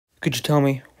Could you tell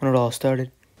me when it all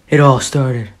started? It all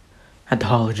started at the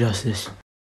Hall of Justice.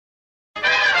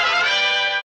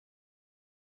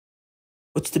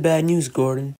 What's the bad news,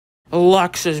 Gordon?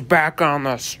 Alexa's back on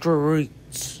the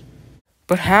streets.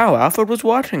 But how? Alfred was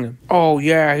watching him. Oh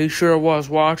yeah, he sure was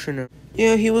watching him.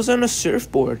 Yeah, he was on a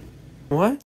surfboard.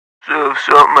 What? So, what's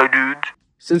up, my dudes?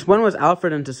 Since when was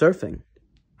Alfred into surfing?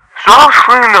 So I was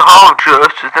cleaning the Hall of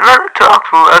Justice, and then I talked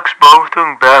to Lex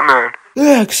Luthor and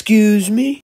Batman. Excuse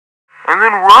me? And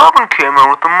then Robin came in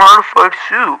with a modified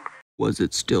suit. Was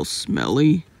it still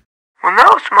smelly? Well, now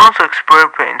it smells like spray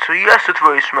paint, so yes, it's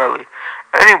very smelly.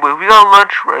 Anyway, we got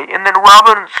lunch right, and then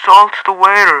Robin insults the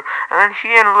waiter, and then he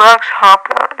and Lex hop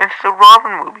out into the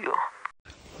Robin-mobile.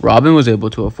 Robin was able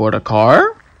to afford a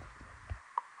car?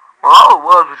 Well, all it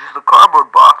was just a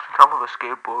cardboard box on top of a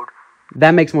skateboard.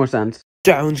 That makes more sense.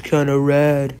 Sounds kinda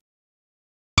rad.